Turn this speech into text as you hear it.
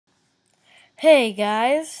Hey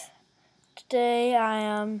guys, today I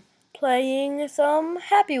am playing some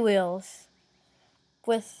Happy Wheels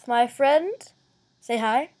with my friend. Say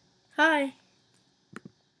hi. Hi.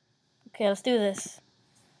 Okay, let's do this.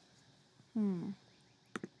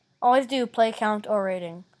 Always do play count or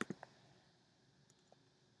rating.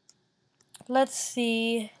 Let's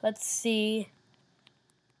see.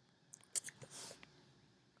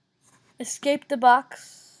 Escape the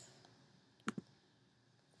box.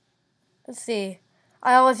 Let's see.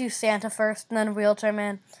 I always use Santa first and then Wheelchair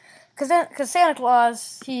Man. Cause Santa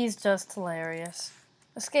Claus, he's just hilarious.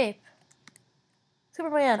 Escape.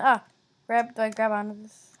 Superman. Do I grab onto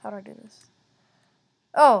this? How do I do this?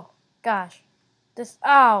 Oh, gosh.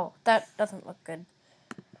 Ow, that doesn't look good.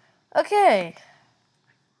 Okay.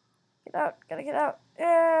 Get out, gotta get out.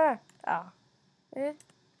 Yeah. Ow. Yeah.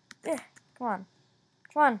 Come on.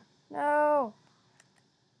 Come on. No.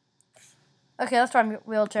 Okay, let's try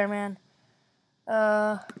Wheelchair Man.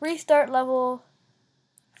 Restart level.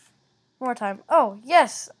 One more time. Oh,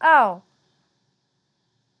 yes. Ow.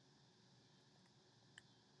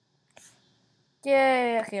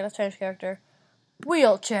 Yay. Okay, let's change character.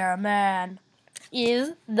 Wheelchair Man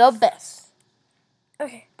is the best.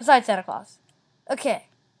 Okay, besides Santa Claus. Okay.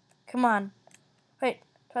 Come on. Wait.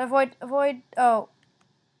 Try to avoid. Oh.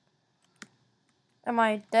 Am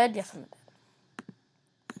I dead? Yes, I'm dead.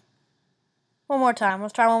 One more time.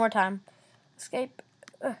 Let's try one more time. Escape.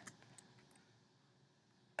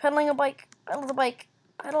 Pedaling a bike. Pedal the bike.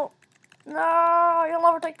 Pedal. No, you'll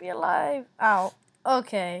never take me alive. Ow.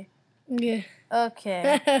 Okay. Yeah.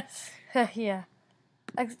 Okay. Yeah.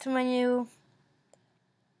 Exit to menu.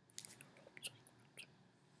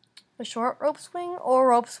 A short rope swing or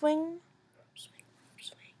rope swing?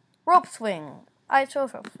 Rope swing. I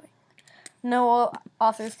chose rope swing. No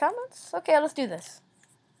author's comments? Okay, let's do this.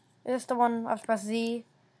 Is this the one I have to press Z?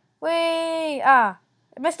 Wait! I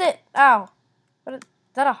missed it! Ow! Is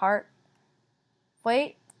that a heart?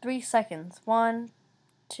 Wait 3 seconds. 1,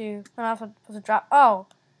 2. I'm not supposed to drop. Oh!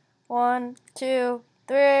 1, 2,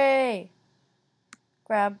 3.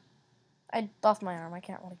 Grab. I lost my arm. I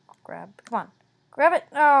can't really grab. Come on. Grab it.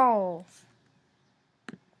 No!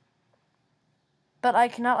 But I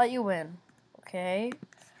cannot let you win. Okay.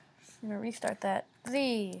 I'm going to restart that.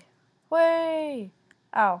 Z. Way!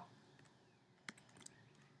 Ow.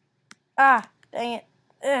 Dang it.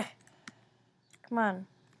 Ugh. Come on.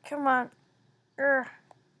 Come on. Urgh.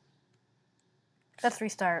 Let's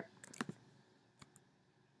restart.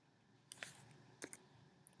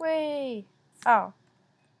 Way! Oh.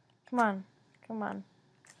 Come on. Come on.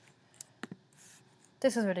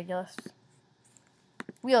 This is ridiculous.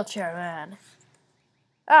 Wheelchair Man.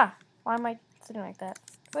 Why am I sitting like that?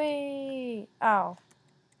 Wait. Ow.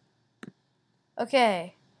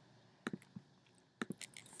 Okay.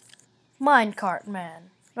 Minecart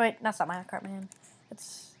Man. Wait, that's not Minecart Man.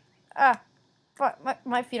 It's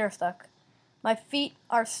my feet are stuck. My feet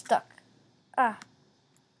are stuck. I'm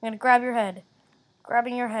gonna grab your head.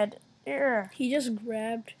 Grabbing your head. Urgh. He just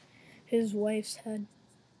grabbed his wife's head.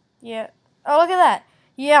 Yeah. Oh, look at that.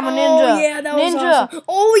 Yeah, I'm a ninja. Oh yeah, that was awesome.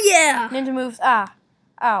 Oh yeah. Ninja moves.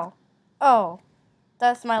 Ow. Oh.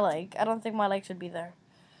 That's my leg. I don't think my leg should be there.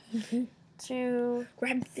 2,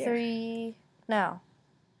 Grab there. 3. Now.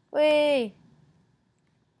 Wait.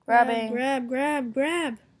 Grabbing.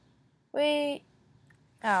 Grab. Wait.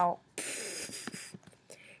 Ow.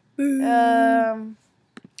 Boom.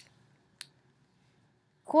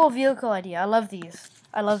 Cool vehicle idea. I love these.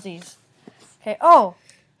 Okay. Oh.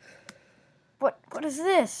 What is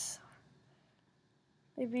this?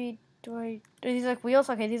 Maybe are these like wheels?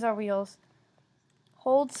 Okay, these are wheels.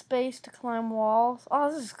 Hold space to climb walls.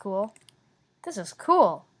 Oh, this is cool. This is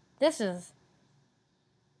cool.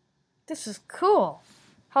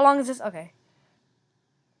 How long is this? Okay.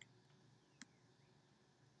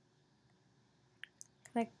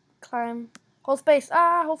 Can I climb? Hold space.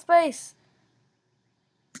 Hold space.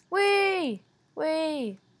 Whee!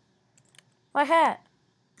 My hat.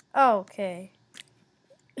 Okay.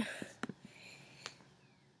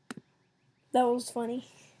 That was funny.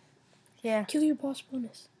 Yeah. Kill your boss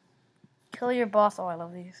bonus. Kill your boss. Oh, I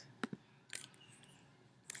love these.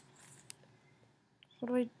 What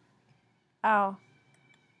do we... Ow.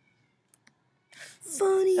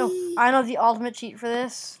 Funny. Oh, I know the ultimate cheat for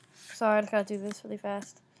this. Sorry, I just gotta do this really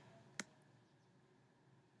fast.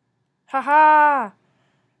 Haha!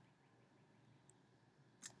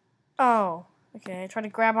 Oh. Okay, try to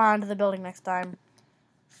grab onto the building next time.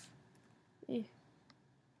 Whee!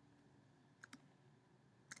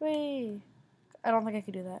 I don't think I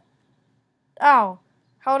could do that. Ow!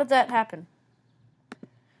 How did that happen?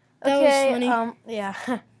 That was funny. Yeah.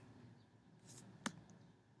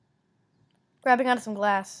 Grabbing onto some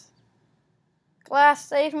glass. Glass,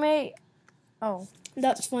 save me. Oh.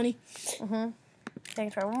 That's funny. Okay,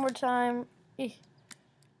 try one more time. Eeh.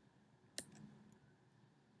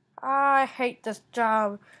 I hate this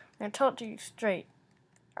job. I'm gonna tell it to you straight.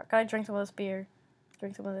 Can I drink some of this beer?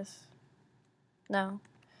 Drink some of this. No.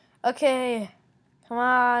 Okay. Come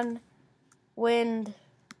on. Wind.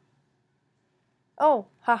 Oh,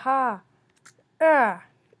 haha. Ah.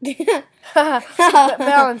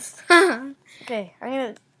 Balanced. Okay,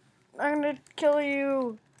 I'm gonna kill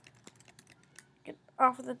you. Get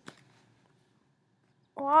off of the.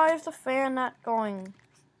 Why is the fan not going?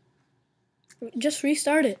 Just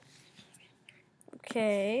restart it.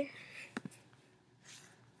 Okay.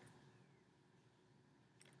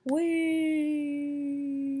 Wee.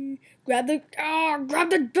 Grab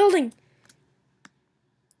the building.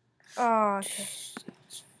 Oh, okay.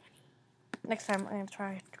 Next time I'm gonna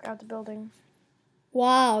try to grab the building.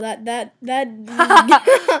 Wow, that.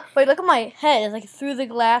 Wait, look at my head. It's like through the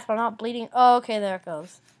glass, but I'm not bleeding. Oh, okay, there it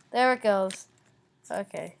goes. There it goes.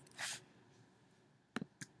 Okay.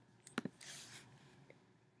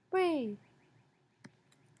 Whee!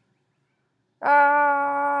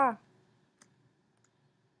 Ah!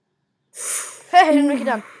 Hey, I didn't make it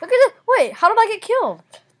down. Look at this. Wait, how did I get killed?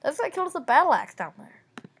 That's like killed with a battle axe down there.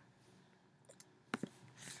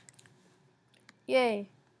 Yay.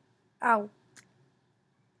 Ow.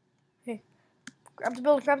 Hey. Grab the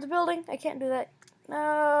building, grab the building. I can't do that. No.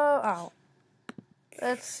 Ow.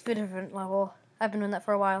 That's a different level. I've been doing that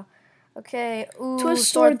for a while. Okay. Ooh,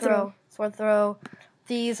 Twist sword sword throw. Sword throw.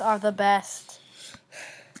 These are the best.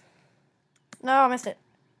 No, I missed it.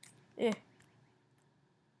 Yeah.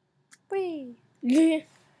 Whee. Yeah.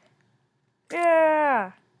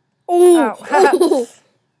 Yeah. Oh. Ow.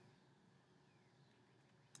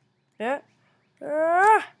 Yeah.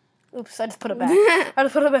 Oops, I just put it back. I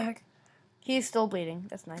just put it back. He's still bleeding.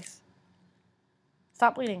 That's nice.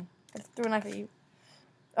 Stop bleeding. I just threw a knife at you.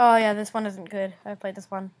 Oh, yeah, this one isn't good. I played this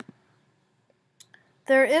one.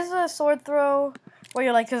 There is a sword throw where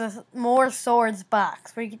you're like, there's a more swords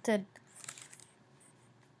box where you get to.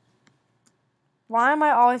 Why am I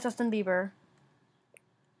always Justin Bieber?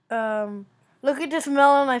 Look at this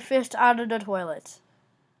melon I fished out of the toilet.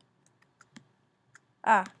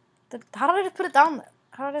 Ah. How did I just put it down there?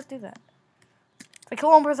 How did I just do that? If I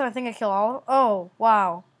kill one person, I think I kill all. Oh,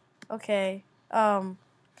 wow. Okay.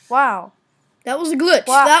 Wow. That was a glitch.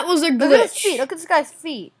 Wow. That was a glitch. Look at his feet. Look at this guy's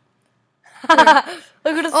feet. Look at his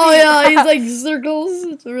feet. Oh yeah, he's like circles.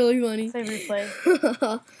 It's really funny. Say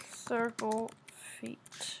replay. Circle feet.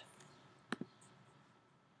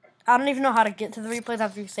 I don't even know how to get to the replays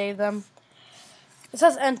after you save them. It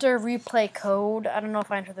says enter replay code. I don't know if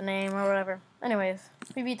I enter the name or whatever. Anyways,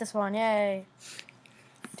 we beat this one. Yay.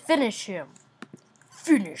 Finish him.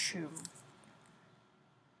 Finish him.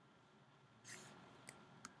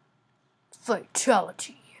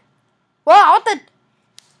 Fatality. Wow, what the?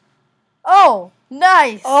 Oh,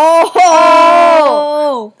 nice. Oh.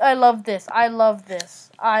 I love this. I love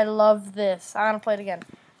this. I love this. I'm going to play it again.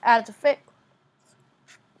 Add it to fit.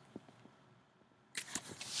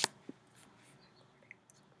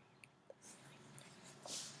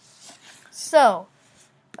 So,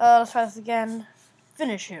 let's try this again.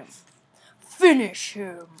 Finish him. Finish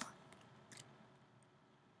him.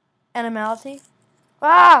 Animality.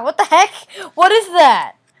 Ah, what the heck? What is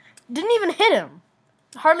that? Didn't even hit him.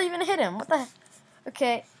 Hardly even hit him. What the heck?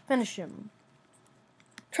 Okay, finish him.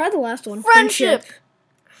 Try the last one. Friendship.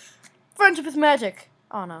 Friendship is magic.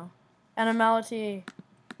 Oh no. Animality.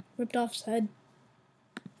 Ripped off his head.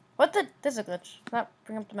 What the? This is a glitch. Not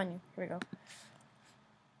bring up the menu. Here we go.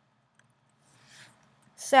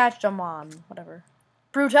 Satchamon. Whatever.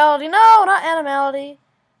 Brutality. No, not animality.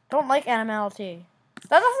 Don't like animality.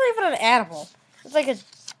 That's not even an animal. It's like a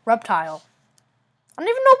reptile. I don't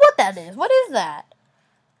even know what that is. What is that?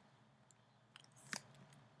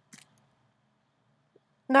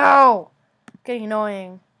 No! Getting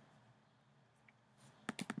annoying.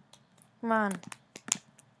 Come on.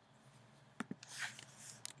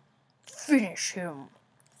 Finish him.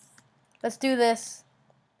 Let's do this.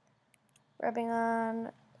 Rubbing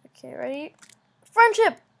on. Okay, ready?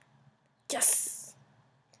 Friendship! Yes.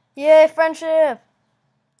 Yay, friendship!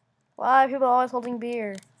 Why are people always holding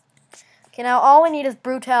beer? Okay, now all we need is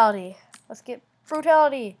brutality. Let's get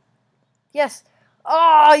brutality. Yes.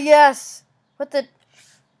 Oh, yes! What the...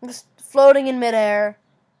 I'm just floating in midair.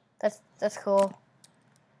 That's cool.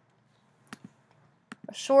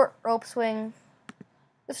 A short rope swing.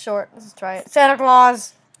 It's short. Let's just try it. Santa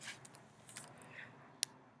Claus!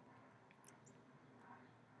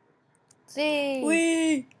 See!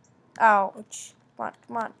 Wee. Ouch. Come on,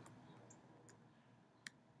 come on.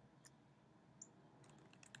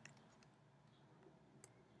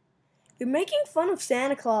 You're making fun of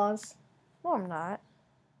Santa Claus. No, I'm not.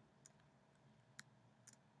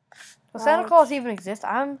 Does Santa Claus even exist?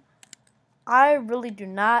 I really do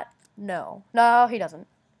not know. No, he doesn't.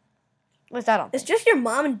 At least I don't. It's just your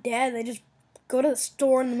mom and dad. They just go to the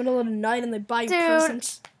store in the middle of the night and they buy you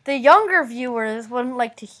presents. The younger viewers wouldn't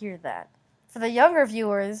like to hear that. For the younger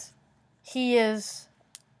viewers, he is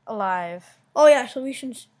alive. Oh yeah, so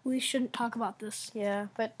we shouldn't talk about this. Yeah,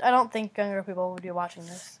 but I don't think younger people would be watching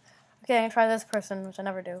this. Okay, I'm gonna try this person, which I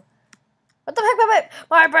never do. What the heck,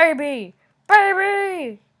 my baby,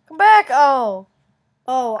 baby, come back! Oh,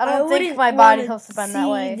 I don't think my body's supposed to bend that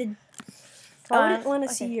way. I wouldn't want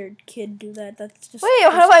to see your kid do that. That's just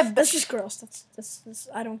wait. How do I? That's just gross. That's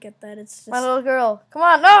I don't get that. It's just my little girl. Come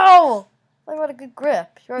on, no! I got a good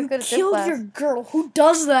grip. You're good at gym class. You killed your girl. Who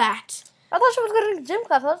does that? I thought she was good at gym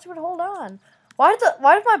class. I thought she would hold on. Why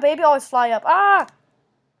did my baby always fly up? Ah!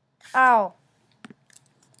 Ow!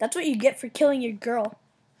 That's what you get for killing your girl.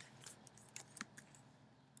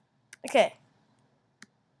 Okay.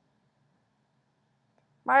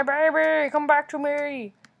 My baby, come back to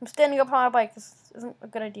me. I'm standing up on my bike. This isn't a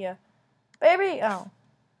good idea. Baby! Oh.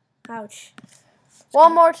 Ouch.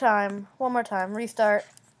 One more time. Restart.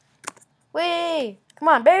 Whee! Come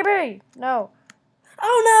on, baby! No.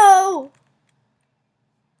 Oh no!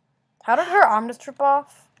 How did her arm just trip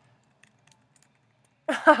off?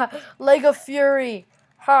 Leg of Fury.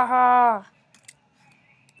 Ha ha.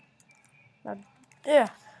 Now, yeah.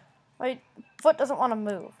 My foot doesn't want to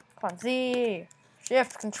move. Come on, Z.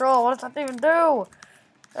 Shift, control. What does that even do?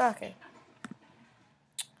 Okay.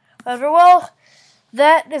 Well,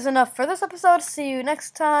 that is enough for this episode. See you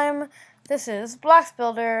next time. This is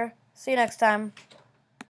Blacksbuilder. See you next time.